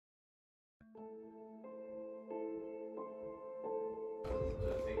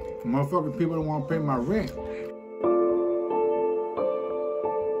Motherfucking people don't want to pay my rent.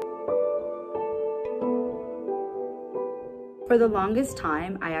 For the longest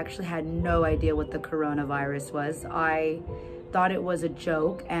time, I actually had no idea what the coronavirus was. I thought it was a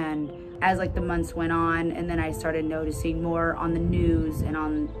joke, and as like the months went on, and then I started noticing more on the news and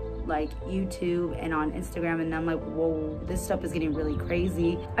on like YouTube and on Instagram, and I'm like, whoa, this stuff is getting really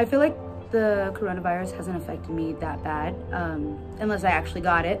crazy. I feel like the coronavirus hasn't affected me that bad, unless I actually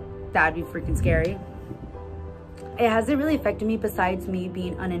got it. That'd be freaking scary. It hasn't really affected me besides me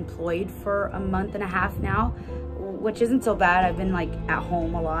being unemployed for a month and a half now, which isn't so bad. I've been like at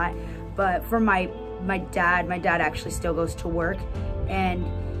home a lot. But for my dad actually still goes to work, and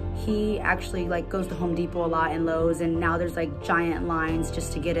he actually like goes to Home Depot a lot and Lowe's, and now there's like giant lines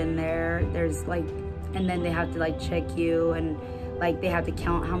just to get in there. There's like, and then they have to like check you, and like they have to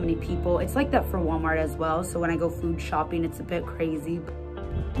count how many people. It's like that for Walmart as well. So when I go food shopping, it's a bit crazy.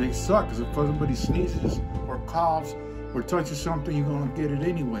 They suck, because if somebody sneezes or coughs or touches something, you're gonna get it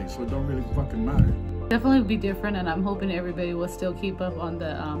anyway, so it don't really fucking matter. Definitely be different, and I'm hoping everybody will still keep up on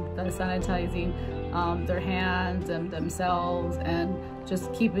the sanitizing their hands and themselves, and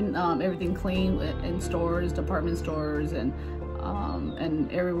just keeping everything clean in stores, department stores, and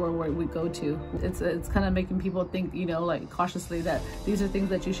everywhere where we go to. It's kind of making people think, you know, like cautiously, that these are things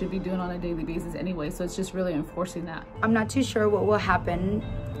that you should be doing on a daily basis anyway. So it's just really enforcing that. I'm not too sure what will happen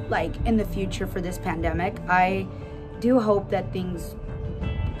like in the future for this pandemic. I do hope that things,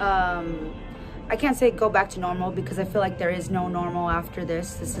 I can't say go back to normal, because I feel like there is no normal after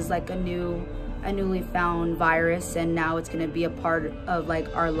this. This is like a newly found virus, and now it's going to be a part of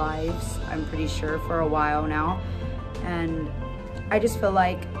like our lives, I'm pretty sure, for a while now. And I just feel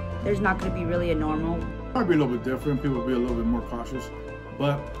like there's not going to be really a normal. Might be a little bit different. People will be a little bit more cautious,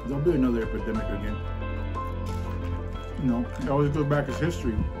 but there'll be another epidemic again. You know, it always goes back as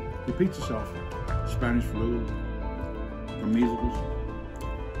history. Repeats itself. Spanish flu, or measles,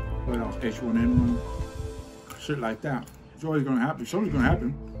 what else? H1N1, shit like that. It's always going to happen. Something's going to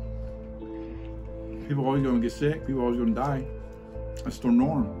happen. People are always going to get sick. People are always going to die. That's the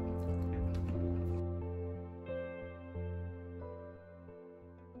norm.